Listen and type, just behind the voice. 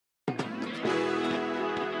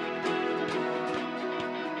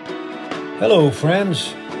Hello,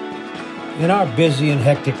 friends. In our busy and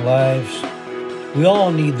hectic lives, we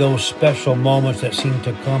all need those special moments that seem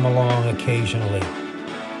to come along occasionally.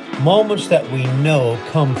 Moments that we know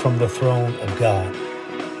come from the throne of God.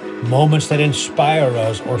 Moments that inspire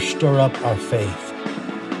us or stir up our faith.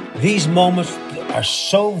 These moments are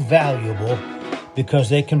so valuable because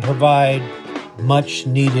they can provide much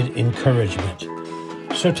needed encouragement.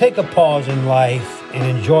 So take a pause in life and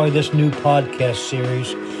enjoy this new podcast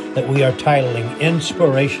series that we are titling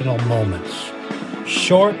Inspirational Moments.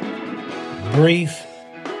 Short, brief,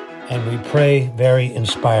 and we pray very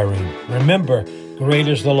inspiring. Remember, great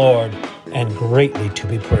is the Lord and greatly to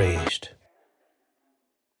be praised.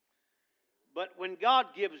 But when God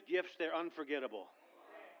gives gifts, they're unforgettable.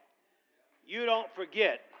 You don't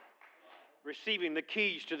forget receiving the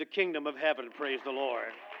keys to the kingdom of heaven, praise the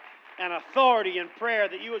Lord, and authority in prayer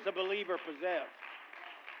that you as a believer possess.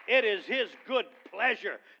 It is His good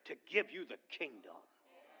pleasure to give you the kingdom.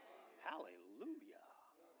 Hallelujah.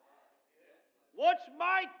 What's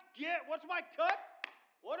my gift? What's my cut?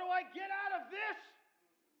 What do I get out of this?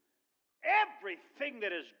 Everything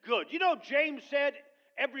that is good. You know, James said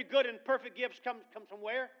every good and perfect gift comes from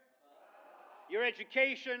where? Your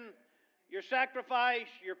education, your sacrifice,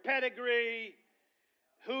 your pedigree,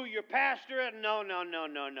 who your pastor is.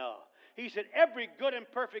 No. He said every good and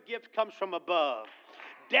perfect gift comes from above,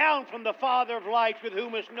 down from the Father of lights, with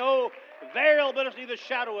whom is no variableness, neither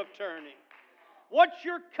shadow of turning. What's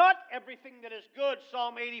your cut? Everything that is good.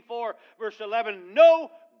 Psalm 84, verse 11.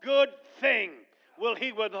 No good thing will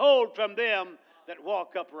He withhold from them that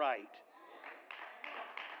walk upright.